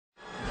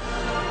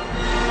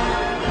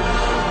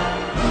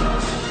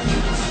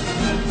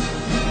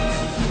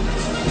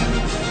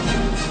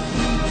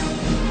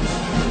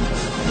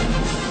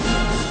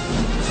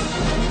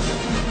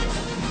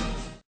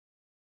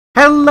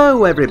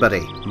Hello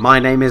everybody, my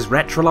name is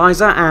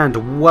Retroliser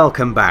and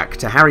welcome back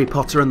to Harry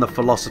Potter and the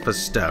Philosopher's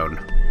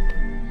Stone.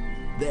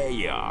 There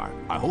you are.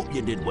 I hope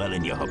you did well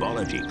in your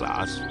herbology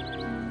class.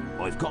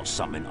 I've got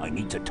something I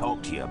need to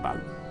talk to you about.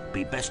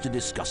 Be best to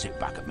discuss it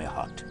back at my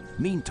hut.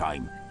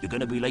 Meantime, you're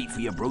going to be late for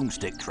your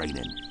broomstick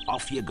training.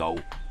 Off you go.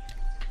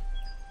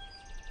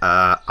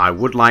 I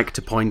would like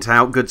to point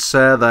out, good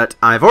sir, that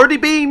I've already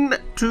been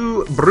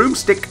to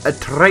broomstick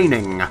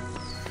training.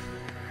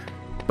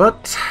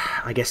 But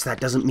I guess that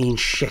doesn't mean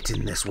shit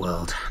in this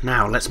world.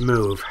 Now, let's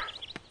move.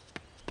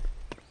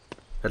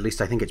 At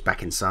least I think it's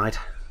back inside.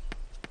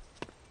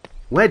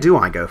 Where do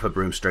I go for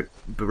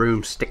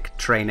broomstick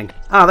training?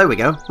 Ah, there we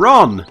go.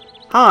 Ron!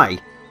 Hi!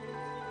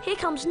 Here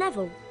comes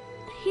Neville.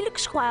 He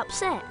looks quite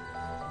upset.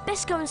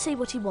 Best go and see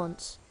what he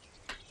wants.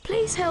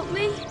 Please help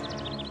me.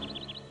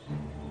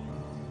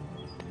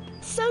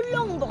 So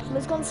Longbottom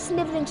has gone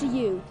snivelling to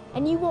you,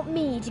 and you want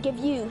me to give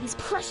you his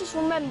precious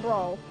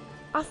Remembrall.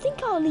 I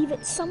think I'll leave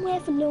it somewhere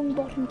for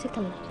Longbottom to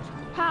collect.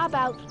 How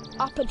about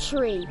up a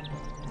tree?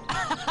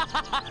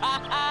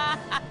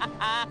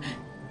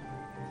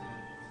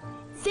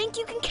 Think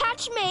you can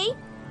catch me?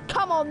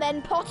 Come on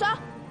then, Potter.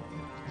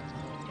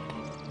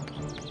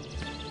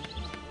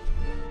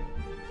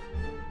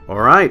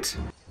 Alright.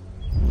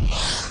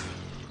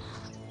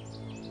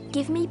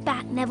 Give me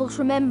back Neville's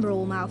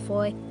Remembrall,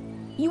 Malfoy.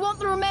 You want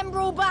the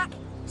Remembrall back?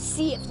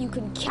 See if you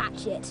can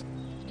catch it.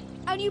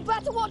 And you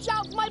better watch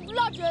out for my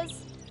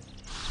bludgers.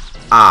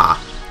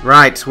 Ah,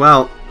 right,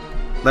 well,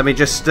 let me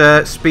just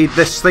speed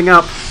this thing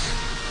up.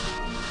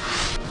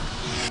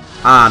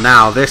 Ah,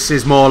 now, this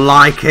is more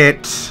like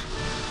it.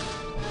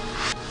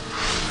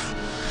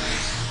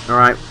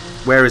 Alright,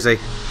 where is he?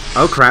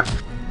 Oh, crap.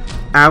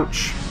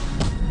 Ouch.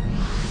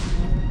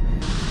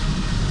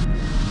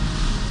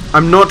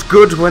 I'm not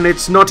good when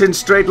it's not in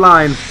straight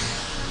line.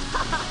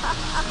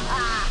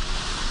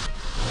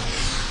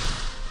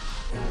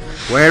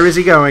 Where is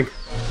he going?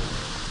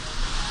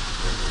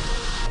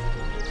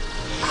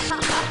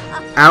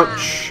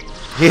 Ouch.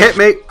 He hit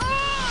me.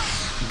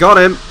 Got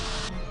him.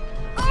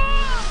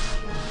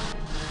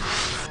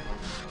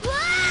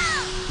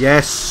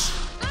 Yes.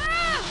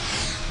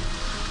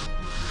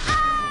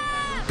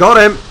 Got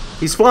him.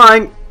 He's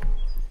flying.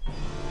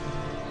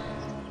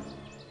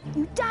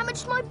 You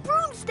damaged my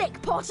broomstick,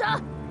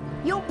 Potter.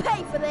 You'll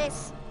pay for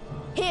this.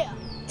 Here,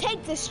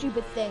 take this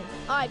stupid thing.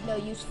 I've no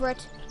use for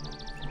it.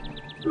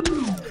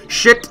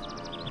 Shit.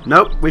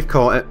 Nope, we've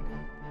caught it.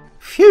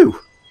 Phew.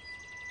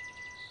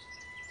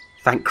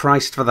 Thank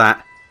Christ for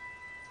that.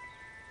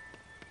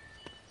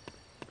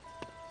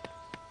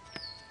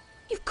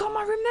 You've got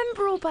my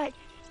Remembrall back.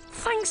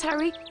 Thanks,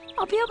 Harry.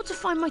 I'll be able to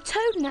find my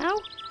toad now.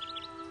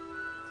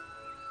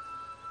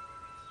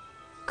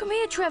 Come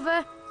here,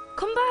 Trevor.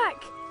 Come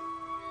back.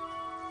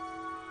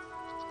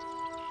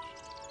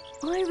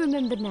 I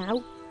remember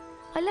now.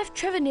 I left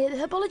Trevor near the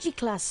herbology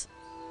class.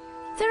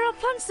 There are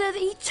plants there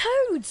that eat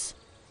toads.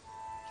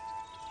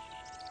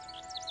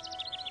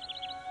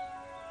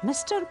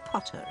 Mr.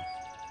 Potter,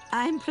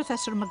 I'm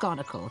Professor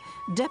McGonagall,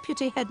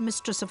 Deputy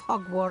Headmistress of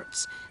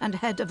Hogwarts and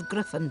Head of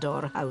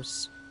Gryffindor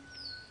House.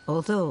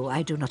 Although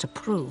I do not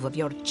approve of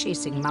your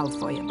chasing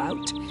Malfoy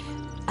about,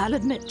 I'll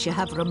admit you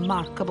have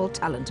remarkable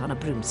talent on a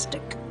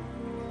broomstick.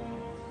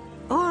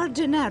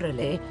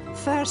 Ordinarily,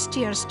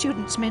 first-year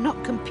students may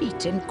not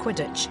compete in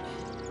Quidditch.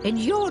 In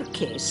your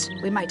case,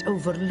 we might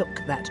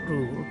overlook that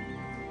rule.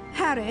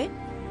 Harry,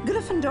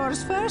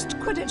 Gryffindor's first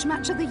Quidditch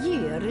match of the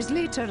year is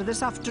later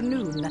this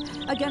afternoon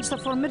against the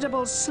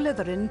formidable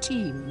Slytherin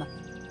team.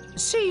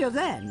 See you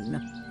then.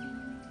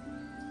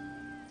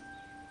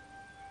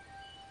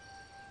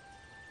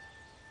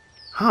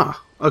 Huh,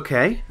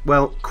 okay.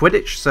 Well,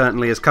 Quidditch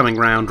certainly is coming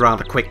round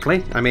rather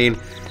quickly. I mean,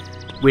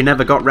 we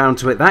never got round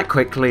to it that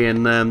quickly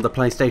in the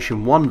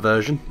PlayStation 1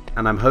 version,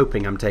 and I'm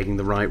hoping I'm taking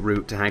the right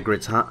route to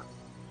Hagrid's hut.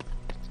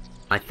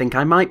 I think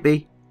I might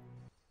be.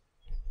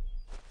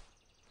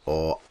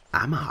 Or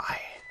am I?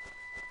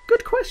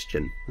 Good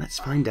question. Let's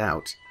find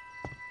out.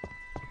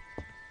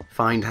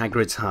 Find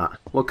Hagrid's hut.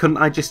 Well, couldn't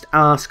I just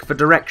ask for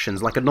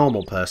directions like a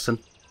normal person?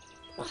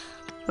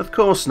 Of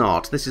course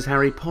not. This is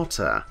Harry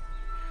Potter.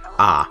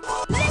 Ah.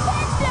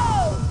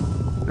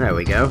 There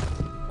we go.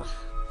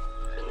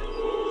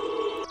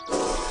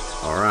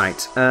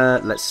 Alright,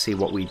 let's see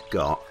what we've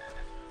got.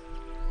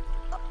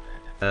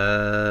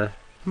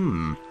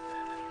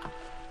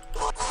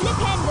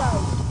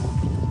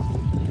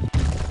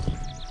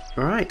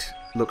 Alright,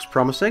 looks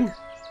promising.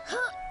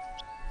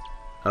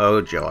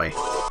 Oh joy.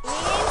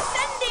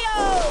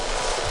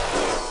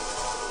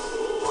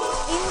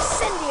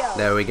 Incendio!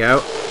 There we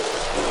go.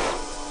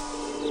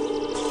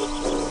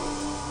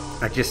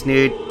 I just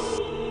need...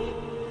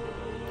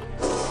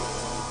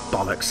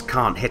 Bollocks,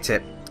 can't hit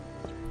it.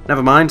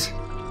 Never mind.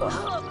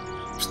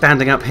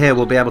 Standing up here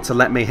will be able to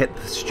let me hit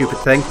the stupid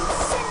thing.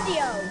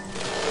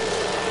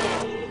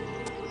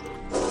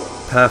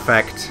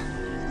 Perfect.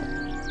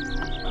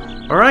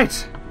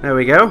 Alright, there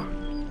we go.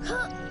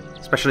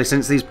 Especially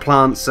since these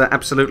plants are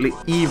absolutely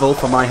evil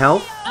for my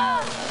health.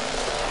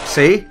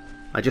 See?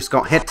 I just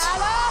got hit.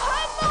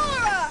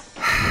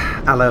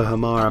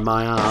 Alohomora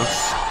my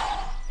ass.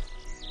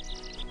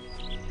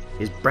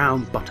 His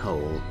brown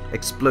butthole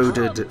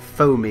exploded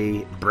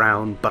foamy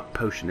brown butt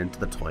potion into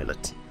the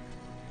toilet.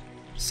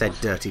 Said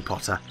Dirty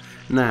Potter.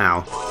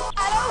 Now...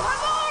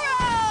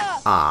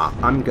 Ah,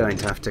 I'm going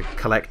to have to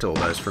collect all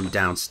those from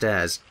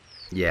downstairs.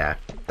 Yeah,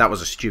 that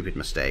was a stupid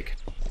mistake.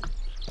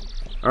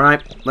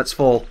 Alright, let's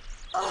fall.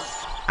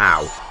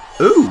 Ow.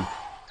 Ooh!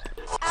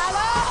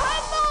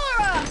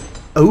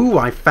 Ooh,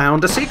 I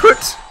found a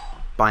secret!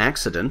 By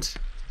accident.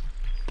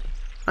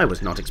 I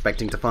was not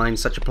expecting to find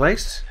such a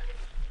place.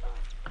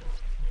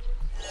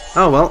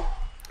 Oh well,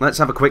 let's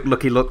have a quick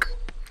looky look,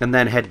 and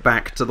then head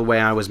back to the way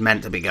I was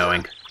meant to be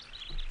going.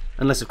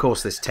 Unless, of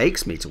course, this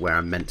takes me to where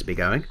I'm meant to be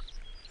going.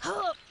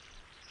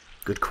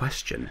 Good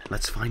question.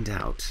 Let's find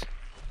out.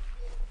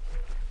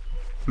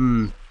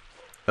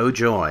 Oh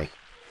joy.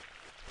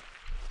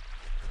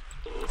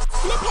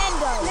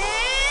 Flipendo!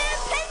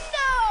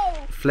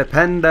 Flipendo!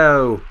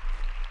 Flipendo!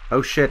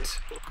 Oh shit.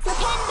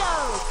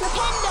 Flipendo!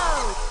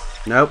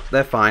 Flipendo! Nope,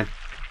 they're fine.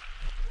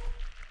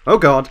 Oh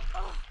god.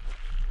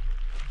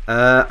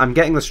 I'm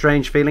getting the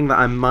strange feeling that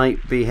I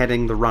might be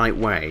heading the right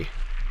way.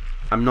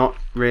 I'm not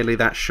really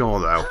that sure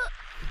though.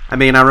 I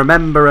mean, I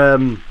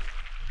remember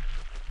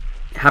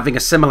having a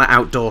similar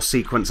outdoor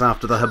sequence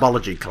after the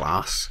herbology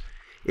class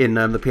in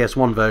the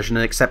PS1 version,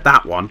 except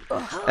that one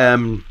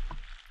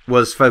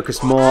was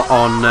focused more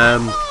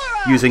on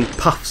using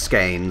puff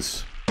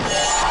skeins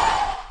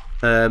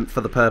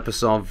for the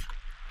purpose of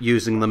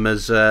using them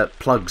as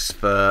plugs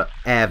for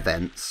air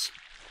vents.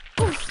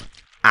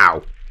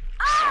 Ow.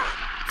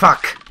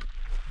 Fuck!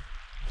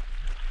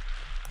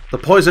 The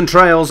poison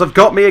trails have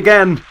got me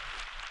again!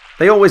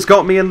 They always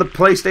got me in the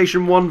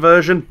PlayStation 1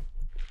 version,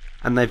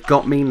 and they've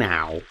got me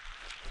now.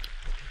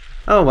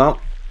 Oh well.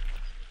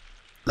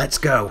 Let's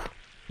go.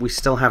 We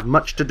still have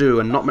much to do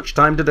and not much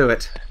time to do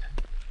it.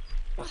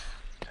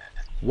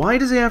 Why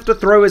does he have to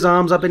throw his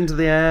arms up into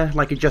the air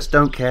like he just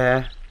don't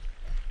care?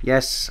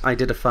 Yes, I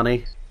did a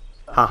funny.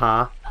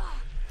 Haha.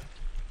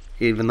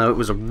 Even though it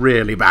was a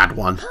really bad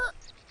one.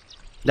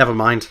 Never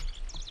mind.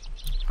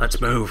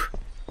 Let's move.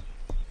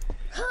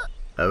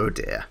 Oh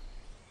dear.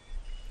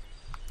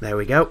 There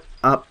we go.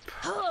 Up.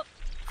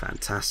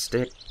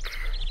 Fantastic.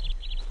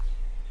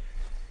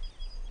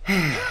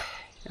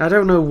 I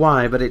don't know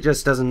why, but it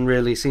just doesn't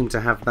really seem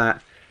to have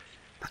that...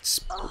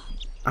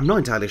 I'm not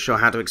entirely sure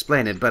how to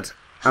explain it, but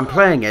I'm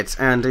playing it,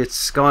 and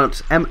it's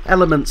got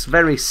elements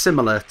very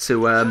similar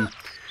to,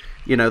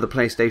 you know, the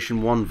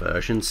PlayStation 1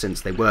 version,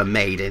 since they were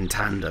made in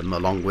tandem,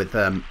 along with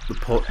the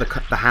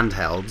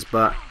handhelds,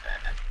 but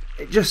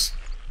it just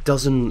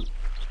doesn't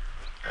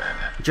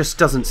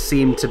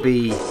seem to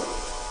be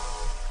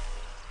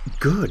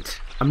good.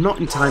 I'm not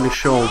entirely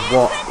sure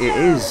what it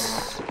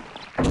is.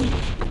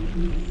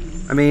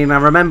 I mean, I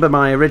remember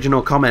my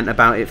original comment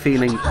about it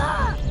feeling...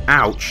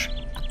 Ouch.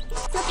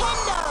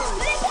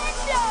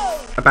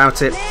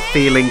 About it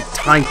feeling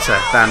tighter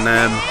than...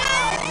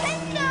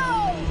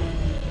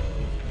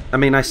 I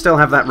mean, I still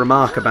have that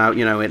remark about,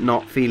 you know, it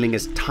not feeling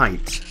as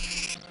tight.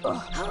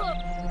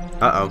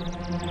 Uh-oh.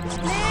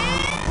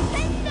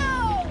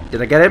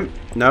 Did I get him?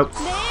 Nope.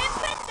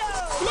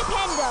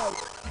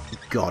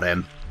 Got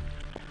him.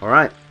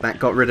 Alright, that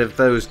got rid of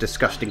those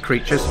disgusting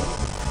creatures.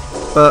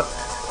 But...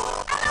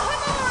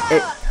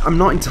 I'm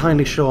not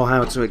entirely sure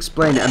how to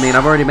explain it. I mean,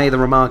 I've already made the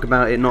remark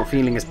about it not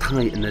feeling as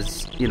tight and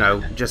as, you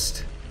know,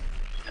 just...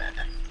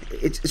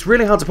 It's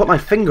really hard to put my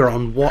finger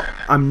on what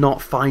I'm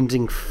not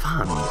finding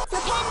fun.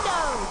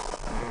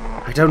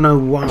 I don't know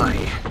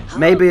why.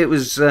 Maybe it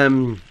was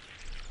the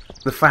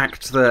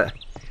fact that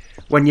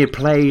when you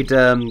played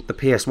the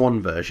PS1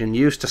 version,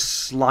 you used to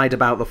slide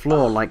about the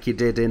floor like you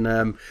did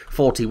in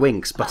 40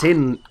 Winks, but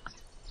in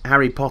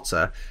Harry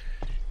Potter,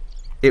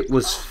 it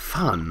was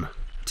fun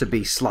to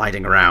be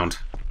sliding around.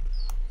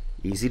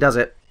 Easy does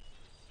it.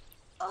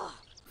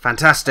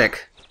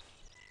 Fantastic.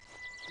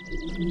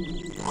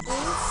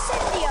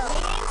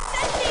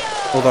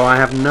 Although I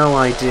have no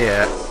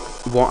idea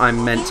what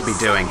I'm meant to be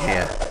doing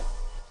here.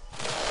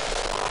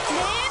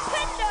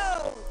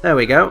 There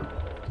we go.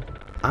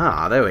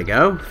 Ah, there we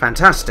go.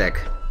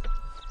 Fantastic.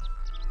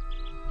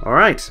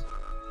 Alright.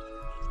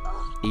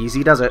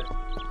 Easy does it.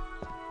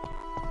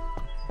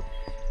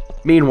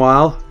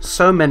 Meanwhile,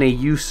 so many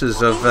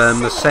uses of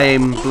the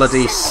same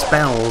bloody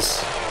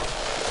spells.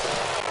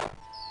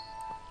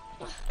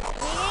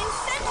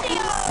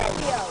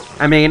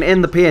 I mean,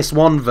 in the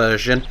PS1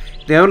 version,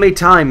 the only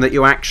time that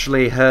you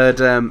actually heard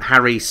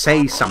Harry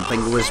say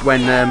something was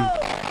when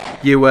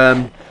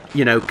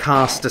you know,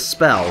 cast a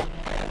spell.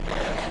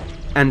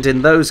 And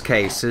in those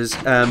cases,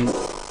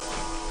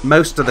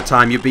 most of the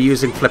time you'd be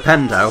using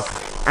Flipendo,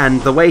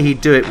 and the way he'd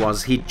do it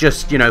was he'd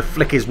just, you know,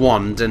 flick his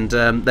wand, and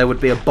there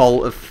would be a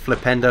bolt of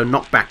Flipendo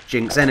knockback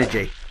Jinx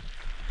energy.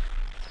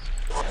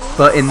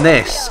 But in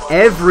this,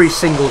 every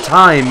single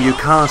time you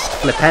cast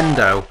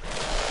Flipendo,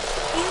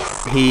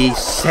 he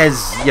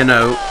says, you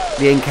know,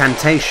 the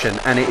incantation,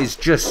 and it is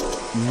just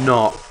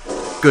not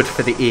good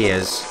for the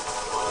ears.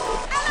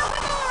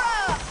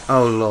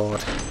 Oh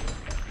lord.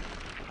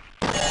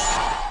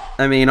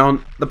 I mean,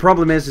 the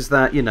problem is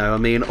that, you know, I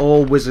mean,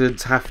 all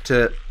wizards have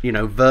to, you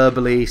know,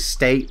 verbally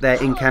state their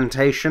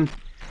incantation,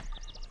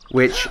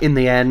 which in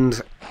the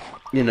end,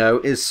 you know,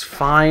 is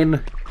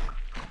fine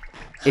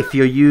if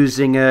you're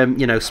using,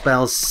 you know,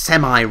 spells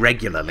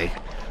semi-regularly,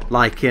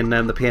 like in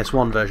the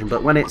PS1 version.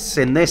 But when it's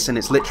in this and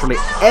it's literally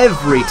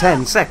every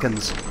 10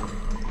 seconds,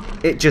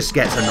 it just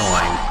gets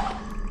annoying.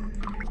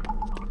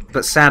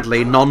 But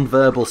sadly,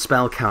 non-verbal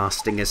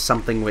spellcasting is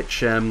something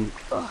which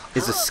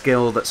is a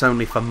skill that's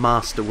only for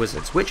master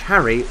wizards, which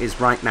Harry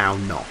is right now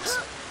not.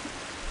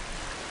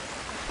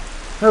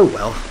 Oh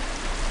well.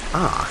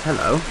 Ah,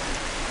 hello.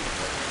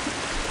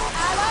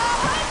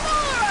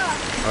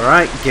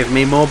 Alright, give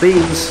me more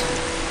beans.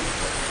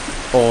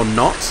 Or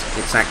not.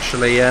 It's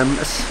actually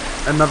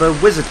another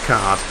wizard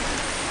card.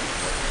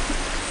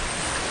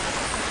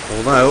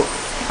 Although,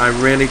 I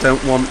really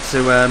don't want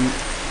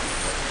to...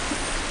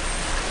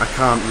 I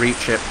can't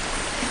reach it.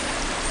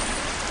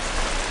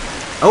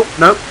 Oh,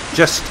 no,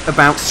 just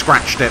about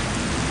scratched it.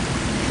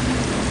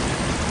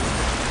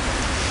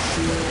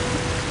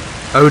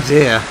 Oh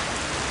dear.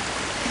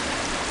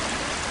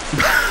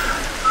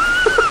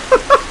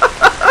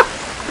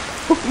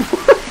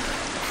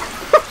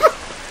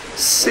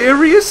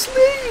 Seriously?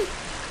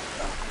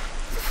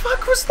 The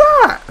fuck was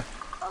that?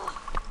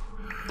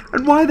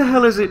 And why the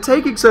hell is it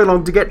taking so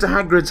long to get to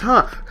Hagrid's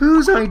hut?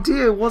 Whose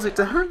idea was it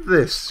to have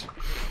this?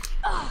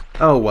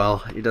 Oh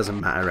well, it doesn't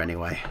matter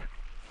anyway.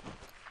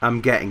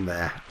 I'm getting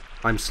there.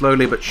 I'm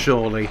slowly but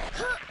surely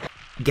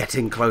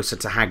getting closer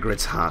to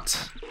Hagrid's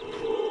hut.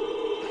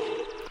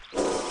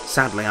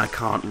 Sadly, I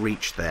can't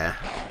reach there.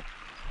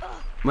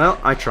 Well,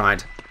 I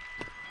tried.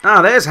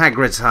 Ah, there's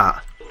Hagrid's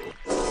hut.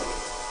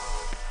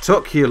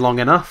 Took you long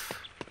enough.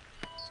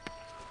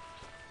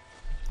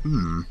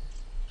 Incendio!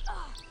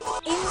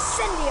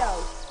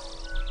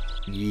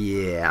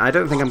 Yeah, I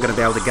don't think I'm going to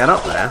be able to get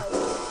up there.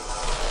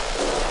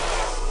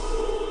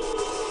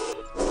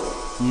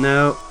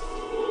 No.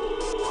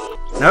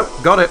 Nope,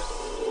 got it.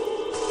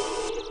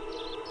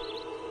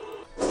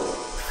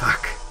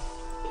 Fuck.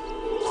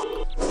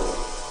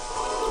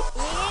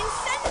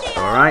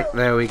 Alright,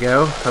 there we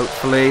go.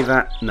 Hopefully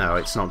that... No,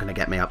 it's not going to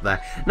get me up there.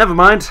 Never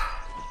mind.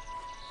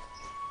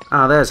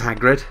 Ah, there's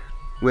Hagrid.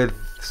 With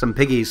some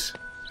piggies.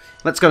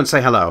 Let's go and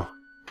say hello.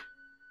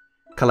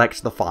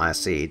 Collect the fire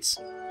seeds.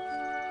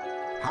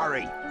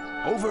 Harry,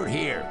 over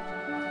here.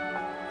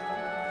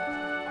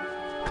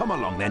 Come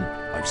along then.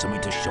 I've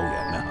something to show you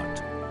at my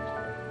hut.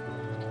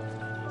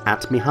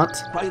 At me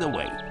hut? By the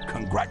way,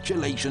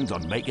 congratulations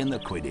on making the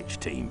Quidditch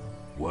team.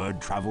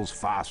 Word travels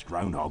fast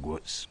round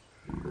Hogwarts.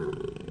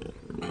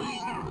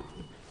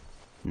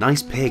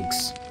 Nice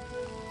pigs.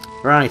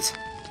 Right.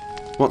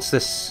 What's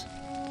this?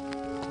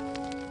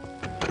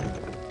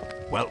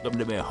 Welcome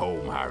to my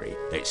home, Harry.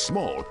 It's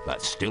small,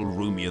 but still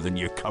roomier than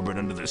your cupboard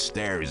under the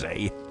stairs,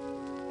 eh?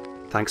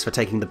 Thanks for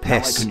taking the Now I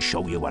piss. can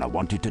show you what I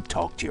wanted to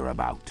talk to you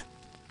about.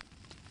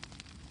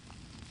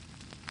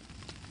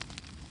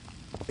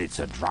 It's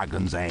a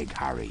dragon's egg,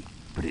 Harry.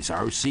 But it's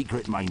our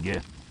secret, mind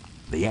you.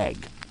 The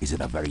egg is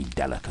at a very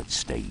delicate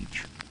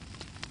stage.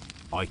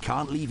 I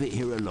can't leave it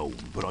here alone,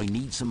 but I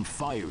need some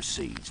fire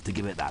seeds to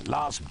give it that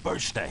last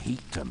burst of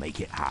heat to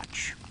make it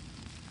hatch.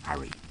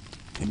 Harry,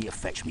 can you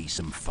fetch me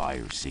some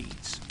fire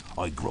seeds?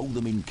 I grow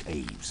them in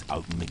caves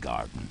out in the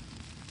garden.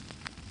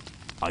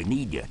 I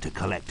need you to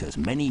collect as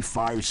many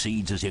fire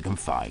seeds as you can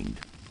find.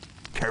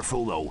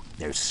 Careful though,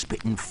 they're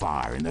spitting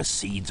fire and the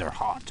seeds are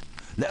hot.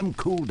 Let them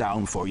cool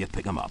down before you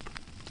pick them up.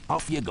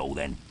 Off you go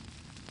then.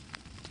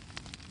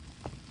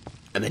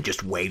 And then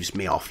just waves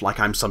me off like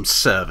I'm some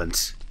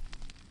servant.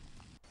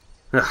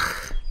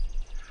 Ugh.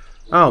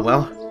 Oh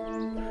well.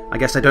 I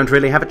guess I don't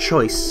really have a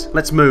choice.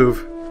 Let's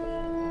move.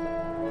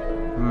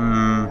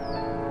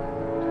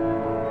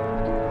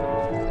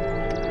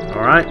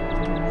 Alright.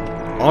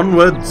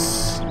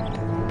 Onwards.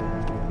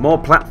 More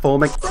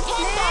platforming.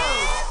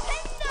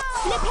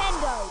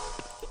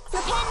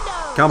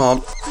 Come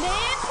on.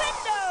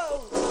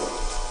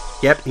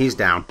 Yep, he's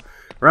down.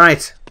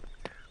 Right.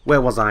 Where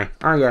was I?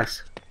 Ah,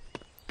 yes.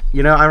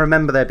 You know, I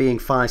remember there being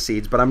fire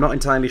seeds, but I'm not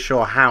entirely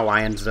sure how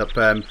I ended up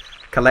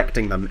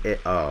collecting them.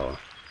 Oh.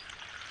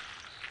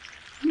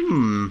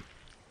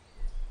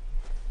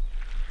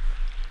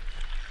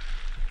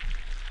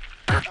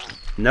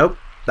 Nope.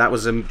 That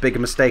was a big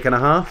mistake and a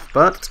half,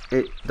 but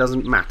it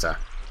doesn't matter.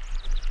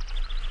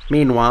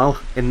 Meanwhile,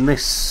 in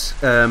this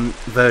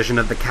version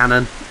of the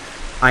canon,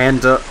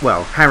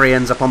 Harry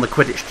ends up on the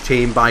Quidditch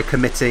team by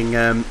committing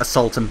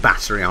assault and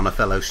battery on a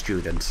fellow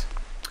student.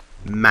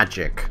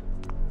 Magic.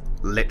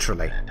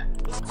 Literally.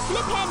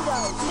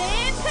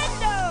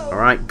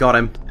 Alright, got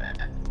him.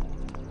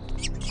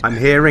 I'm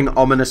hearing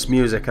ominous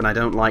music and I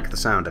don't like the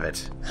sound of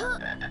it.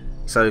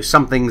 So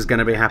something's going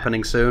to be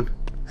happening soon.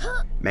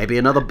 Maybe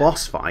another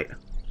boss fight.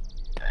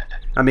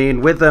 I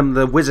mean, with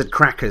the wizard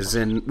crackers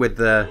with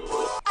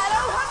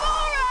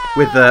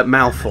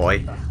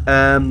Malfoy,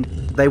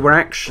 they were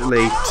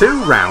actually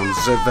 2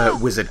 rounds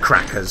of wizard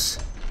crackers.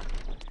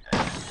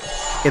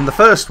 In the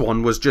first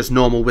one was just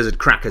normal wizard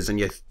crackers and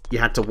you you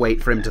had to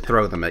wait for him to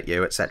throw them at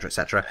you, etc,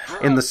 etc.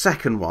 In the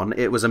second one,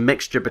 it was a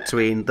mixture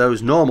between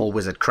those normal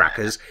wizard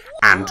crackers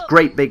and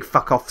great big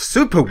fuck-off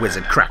super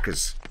wizard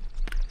crackers.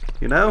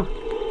 You know?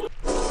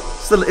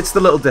 It's the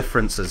little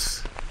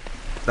differences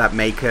that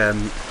make,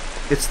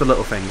 it's the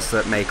little things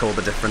that make all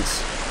the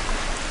difference.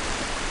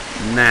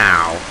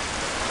 Now,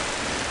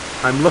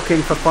 I'm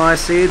looking for fire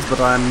seeds, but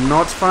I'm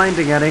not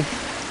finding any.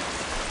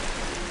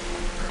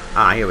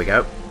 Ah, here we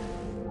go.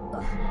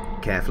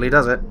 Carefully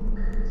does it.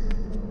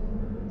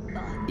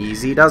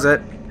 Easy does it.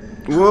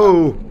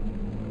 Whoa!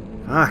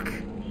 Fuck.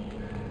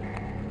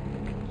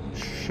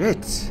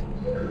 Shit.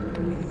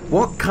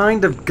 What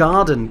kind of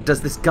garden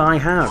does this guy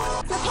have?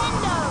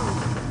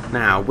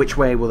 Now, which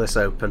way will this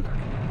open?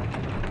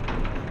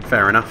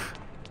 Fair enough.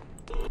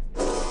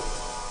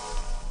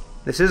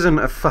 This isn't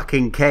a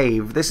fucking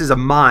cave. This is a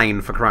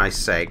mine, for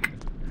Christ's sake.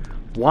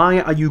 Why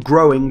are you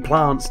growing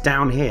plants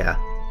down here?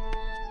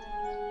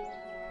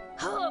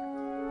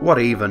 What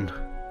even?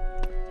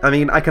 I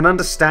mean, I can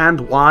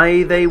understand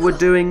why they were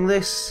doing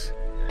this.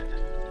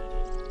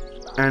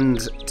 And,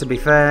 to be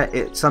fair,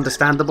 it's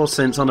understandable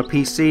since on a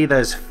PC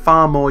there's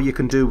far more you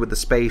can do with the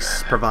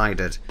space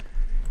provided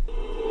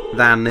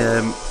than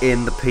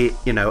in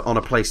the on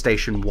a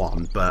PlayStation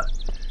 1, but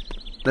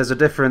there's a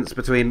difference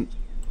between...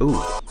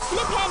 Ooh.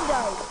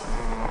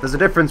 There's a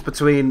difference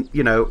between,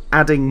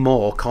 adding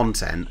more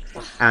content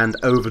and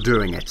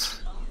overdoing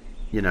it.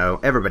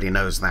 Everybody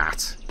knows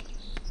that.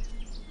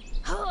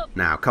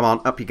 Now, come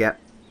on, up you get.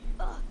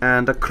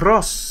 And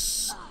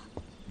across.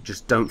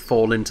 Just don't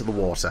fall into the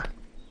water.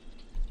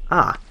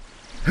 Ah.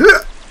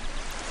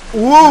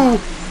 Whoa!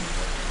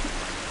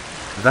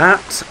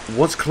 That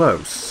was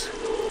close.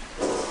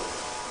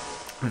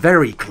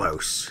 Very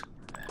close.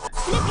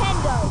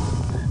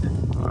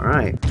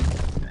 Alright.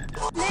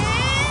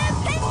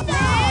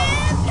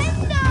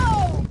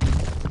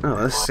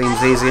 Oh, this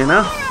seems easy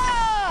enough.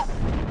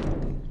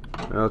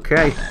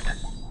 Okay.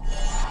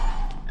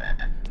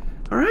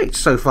 Alright,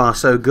 so far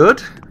so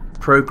good.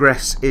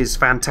 Progress is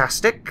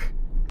fantastic.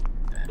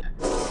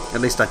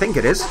 At least I think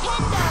it is.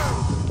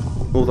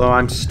 Although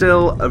I'm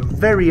still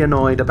very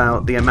annoyed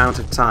about the amount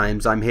of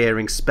times I'm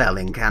hearing spell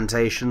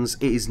incantations.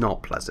 It is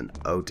not pleasant.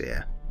 Oh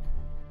dear.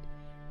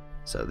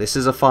 So this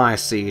is a fire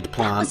seed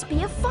plant. That must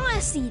be a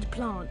fire seed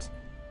plant.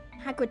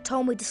 Hagrid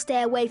told me to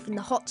stay away from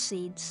the hot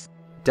seeds.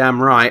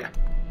 Damn right.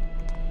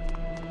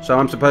 So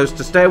I'm supposed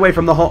to stay away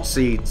from the hot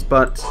seeds,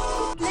 but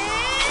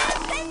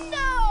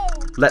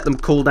let them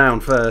cool down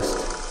first.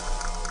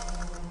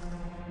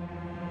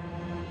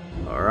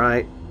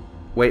 Alright.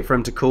 Wait for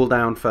them to cool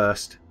down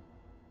first.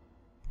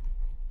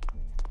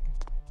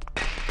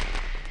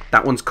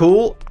 That one's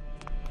cool.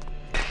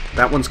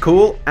 That one's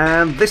cool.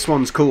 And this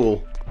one's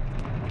cool.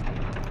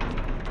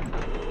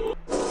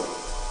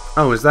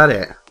 Oh, is that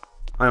it?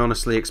 I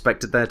honestly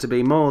expected there to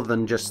be more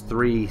than just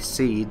 3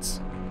 seeds.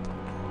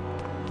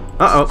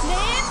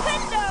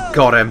 Uh-oh.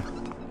 Got him.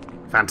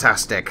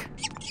 Fantastic.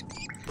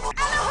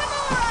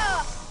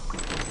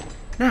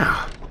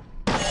 Now.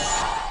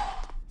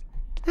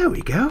 There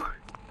we go.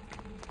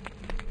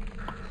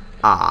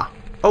 Ah.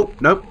 Oh,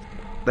 nope.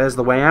 There's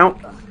the way out.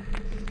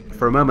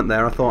 For a moment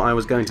there, I thought I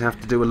was going to have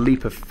to do a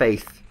leap of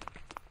faith.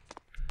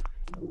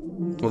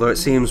 Although it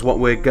seems what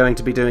we're going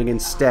to be doing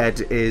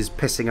instead is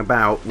pissing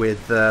about with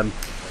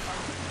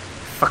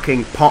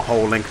fucking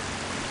potholing.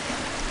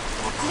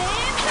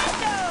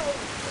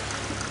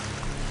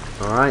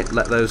 Alright,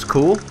 let those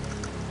cool.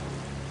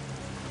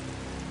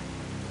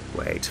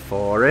 Wait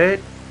for it.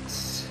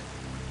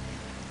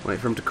 Wait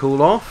for them to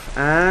cool off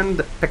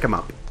and pick them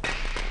up.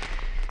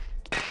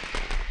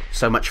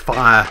 So much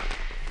fire.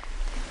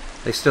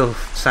 They still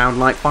sound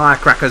like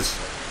firecrackers.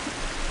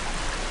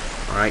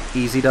 Alright,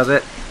 easy does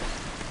it.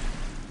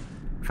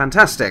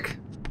 Fantastic.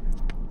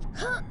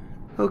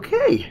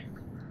 Okay.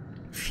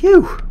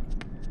 Phew.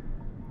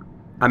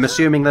 I'm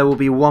assuming there will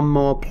be one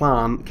more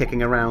plant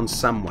kicking around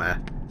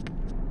somewhere.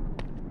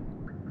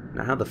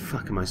 Now how the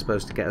fuck am I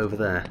supposed to get over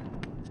there?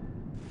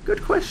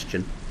 Good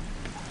question.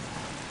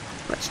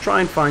 Let's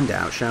try and find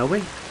out, shall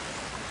we?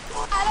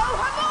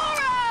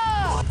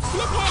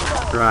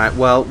 Right,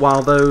 well,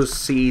 while those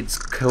seeds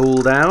cool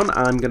down,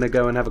 I'm going to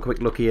go and have a quick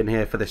looky in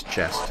here for this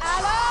chest.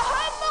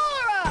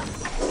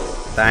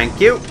 Thank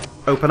you.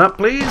 Open up,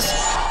 please.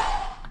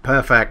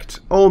 Perfect.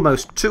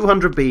 Almost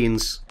 200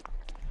 beans.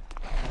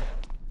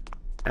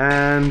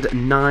 And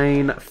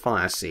 9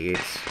 fire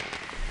seeds.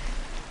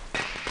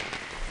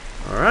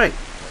 Alright.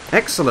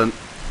 Excellent.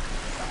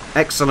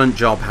 Excellent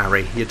job,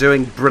 Harry. You're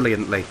doing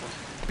brilliantly.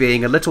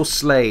 Being a little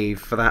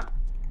slave for that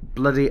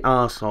bloody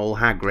arsehole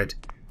Hagrid,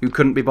 who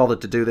couldn't be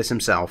bothered to do this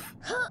himself.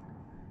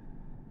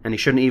 And he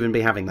shouldn't even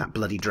be having that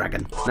bloody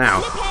dragon.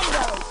 Now.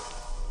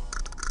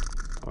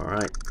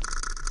 Alright.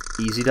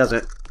 Easy does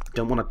it.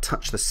 Don't want to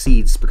touch the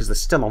seeds because they're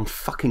still on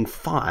fucking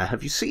fire.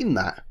 Have you seen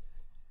that?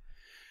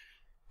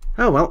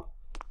 Oh well.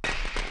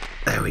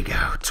 There we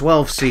go.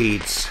 12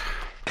 seeds.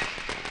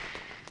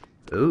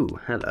 Ooh,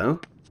 hello.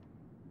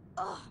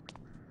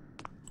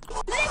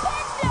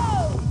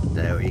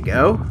 There we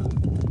go.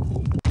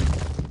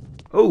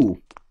 Oh.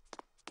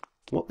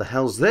 What the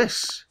hell's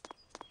this?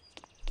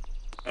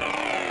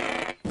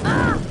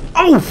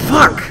 Oh,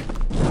 fuck!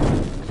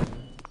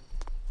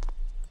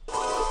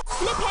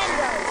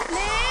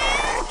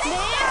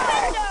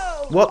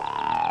 What?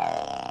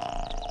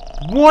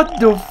 What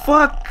the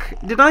fuck?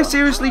 Did I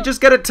seriously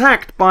just get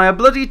attacked by a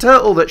bloody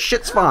turtle that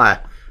shits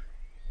fire?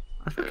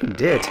 I fucking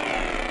did.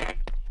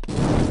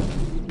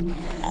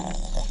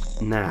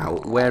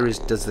 Now, where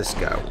does this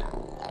go?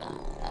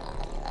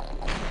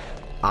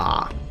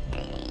 Ah.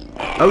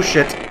 Oh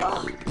shit.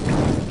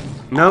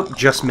 Nope,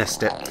 just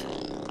missed it.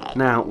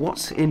 Now,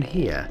 what's in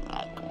here?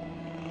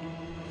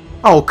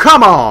 Oh,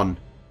 come on!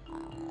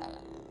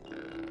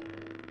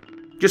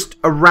 Just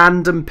a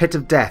random pit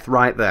of death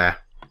right there.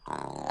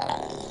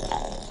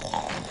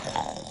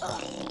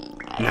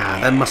 Nah,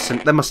 there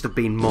must have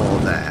been more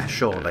there,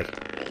 surely.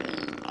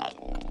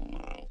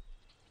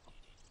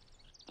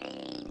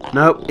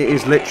 No, it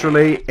is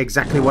literally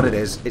exactly what it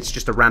is. It's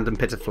just a random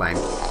pit of flame.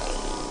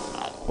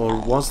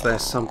 Or was there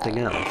something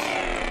else?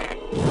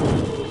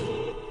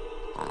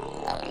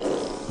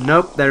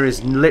 Nope, there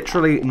is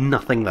literally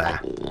nothing there.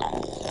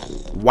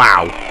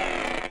 Wow.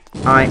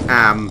 I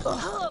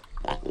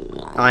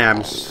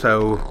am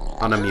so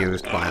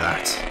unamused by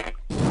that.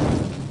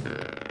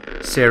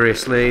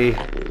 Seriously.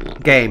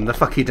 Game, the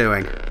fuck are you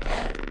doing?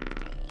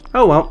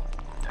 Oh well.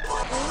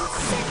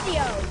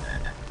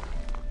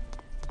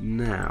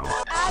 Now.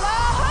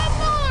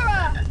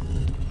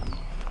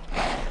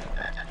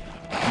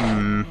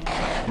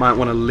 Might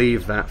want to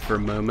leave that for a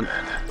moment.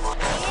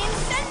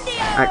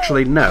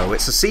 Actually, no,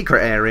 it's a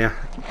secret area.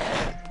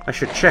 I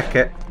should check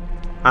it.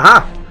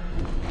 Aha!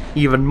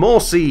 Even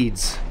more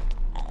seeds!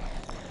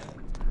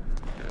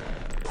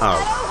 Oh.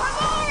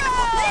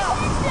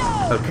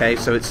 Okay,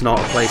 so it's not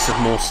a place of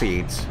more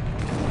seeds.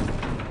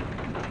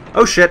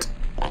 Oh shit!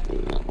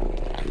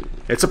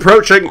 It's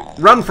approaching!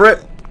 Run for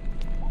it!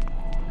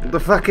 The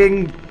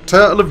fucking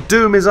Turtle of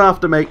Doom is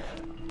after me.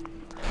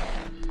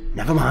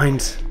 Never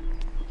mind.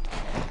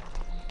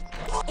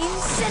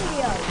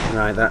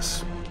 Right,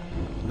 that's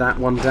that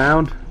one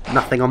down.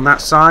 Nothing on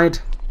that side.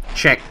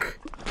 Check.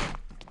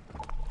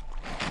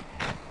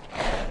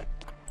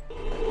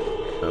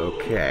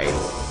 Okay.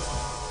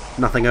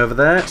 Nothing over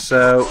there,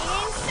 so...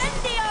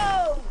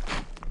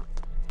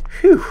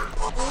 Phew.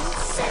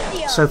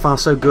 So far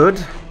so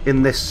good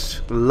in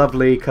this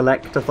lovely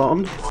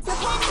collectathon.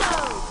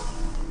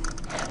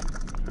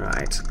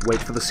 Right,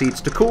 wait for the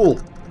seeds to cool.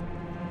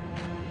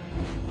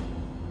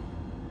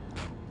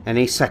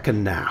 Any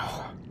second now.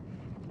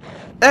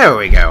 There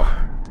we go.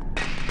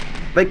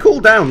 They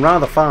cool down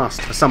rather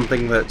fast for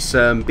something that's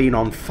been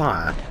on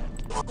fire.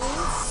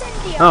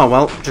 Oh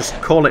well, just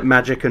call it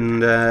magic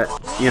and,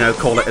 you know,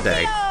 call it a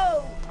day.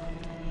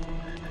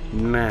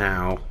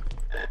 Now.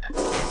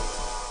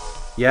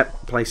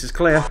 Yep, place is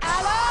clear.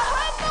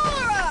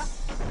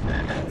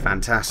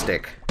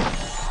 Fantastic.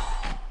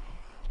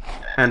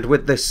 And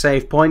with this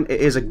save point, it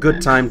is a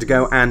good time to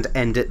go and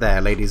end it there,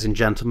 ladies and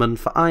gentlemen,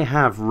 for I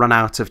have run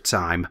out of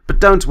time. But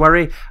don't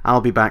worry,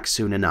 I'll be back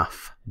soon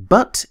enough.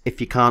 But if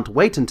you can't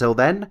wait until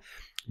then,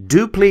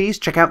 do please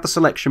check out the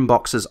selection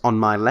boxes on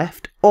my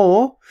left,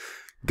 or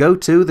go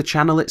to the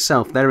channel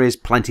itself. There is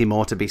plenty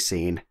more to be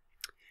seen.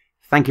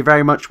 Thank you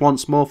very much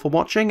once more for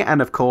watching,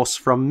 and of course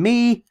from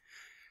me,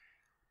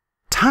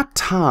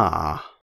 ta-ta!